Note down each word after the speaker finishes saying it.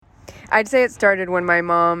I'd say it started when my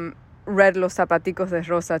mom read Los Zapaticos de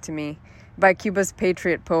Rosa to me by Cuba's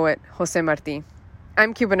patriot poet, José Martí.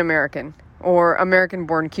 I'm Cuban-American, or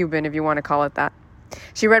American-born Cuban if you want to call it that.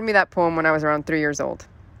 She read me that poem when I was around 3 years old.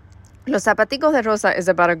 Los Zapaticos de Rosa is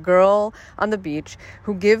about a girl on the beach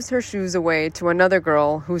who gives her shoes away to another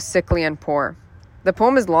girl who's sickly and poor. The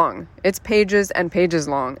poem is long. It's pages and pages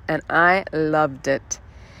long, and I loved it.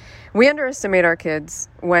 We underestimate our kids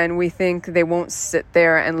when we think they won't sit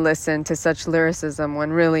there and listen to such lyricism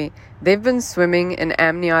when really they've been swimming in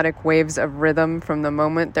amniotic waves of rhythm from the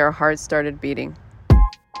moment their hearts started beating.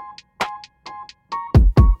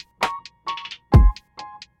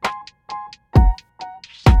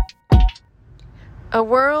 A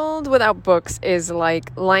world without books is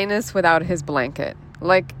like Linus without his blanket,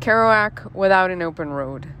 like Kerouac without an open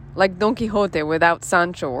road, like Don Quixote without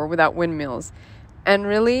Sancho or without windmills. And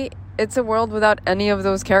really, it's a world without any of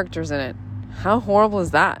those characters in it. How horrible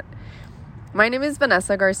is that? My name is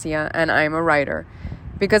Vanessa Garcia, and I'm a writer,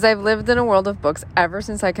 because I've lived in a world of books ever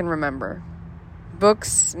since I can remember.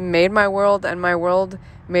 Books made my world, and my world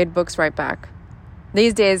made books right back.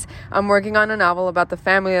 These days, I'm working on a novel about the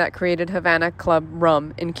family that created Havana Club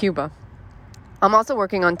Rum in Cuba. I'm also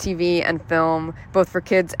working on TV and film, both for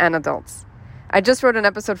kids and adults. I just wrote an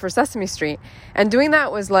episode for Sesame Street, and doing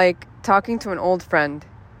that was like talking to an old friend.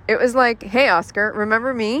 It was like, hey, Oscar,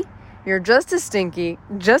 remember me? You're just as stinky,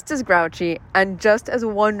 just as grouchy, and just as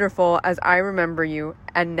wonderful as I remember you,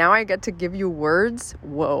 and now I get to give you words?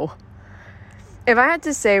 Whoa. If I had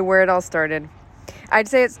to say where it all started, I'd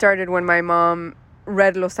say it started when my mom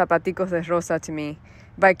read Los Zapaticos de Rosa to me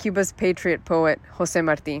by Cuba's patriot poet, José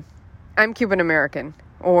Martí. I'm Cuban-American,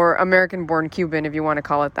 or American-born Cuban if you want to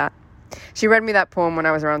call it that. She read me that poem when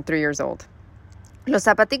I was around 3 years old. Los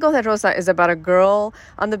Zapaticos de Rosa is about a girl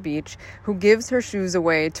on the beach who gives her shoes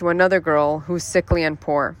away to another girl who's sickly and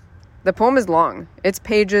poor. The poem is long. It's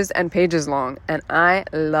pages and pages long, and I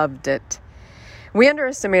loved it. We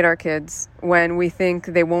underestimate our kids when we think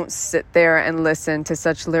they won't sit there and listen to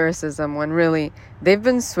such lyricism when really they've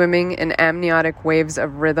been swimming in amniotic waves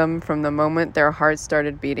of rhythm from the moment their hearts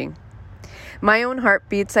started beating. My own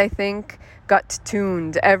heartbeats, I think, got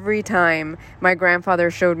tuned every time my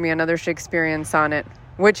grandfather showed me another Shakespearean sonnet,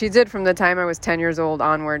 which he did from the time I was 10 years old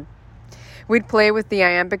onward. We'd play with the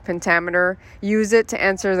iambic pentameter, use it to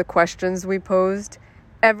answer the questions we posed,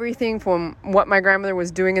 everything from what my grandmother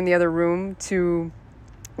was doing in the other room to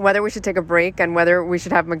whether we should take a break and whether we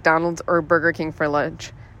should have McDonald's or Burger King for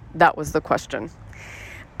lunch. That was the question.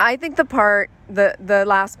 I think the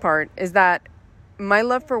last part is that my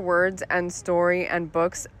love for words and story and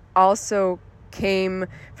books also came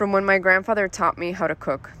from when my grandfather taught me how to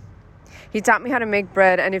cook. He taught me how to make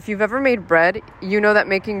bread, and if you've ever made bread, you know that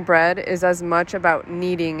making bread is as much about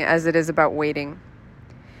kneading as it is about waiting.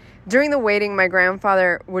 During the waiting, my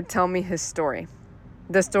grandfather would tell me his story.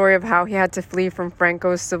 The story of how he had to flee from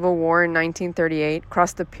Franco's civil war in 1938,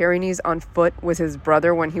 cross the Pyrenees on foot with his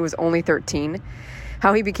brother when he was only 13,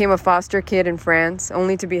 how he became a foster kid in France,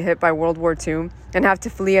 only to be hit by World War II, and have to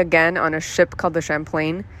flee again on a ship called the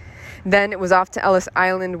Champlain. Then it was off to Ellis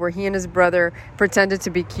Island, where he and his brother pretended to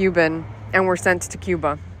be Cuban and were sent to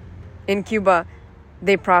Cuba. In Cuba,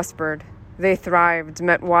 they prospered. They thrived,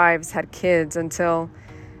 met wives, had kids, until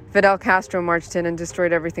Fidel Castro marched in and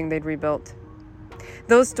destroyed everything they'd rebuilt.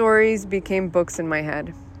 Those stories became books in my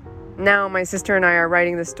head. Now, my sister and I are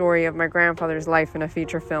writing the story of my grandfather's life in a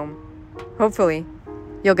feature film. Hopefully,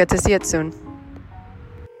 you'll get to see it soon.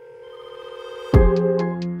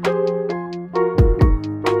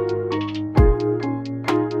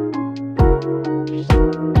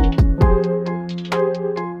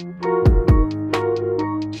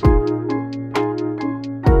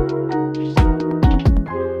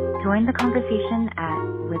 Join the conversation at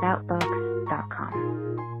withoutbooks.com.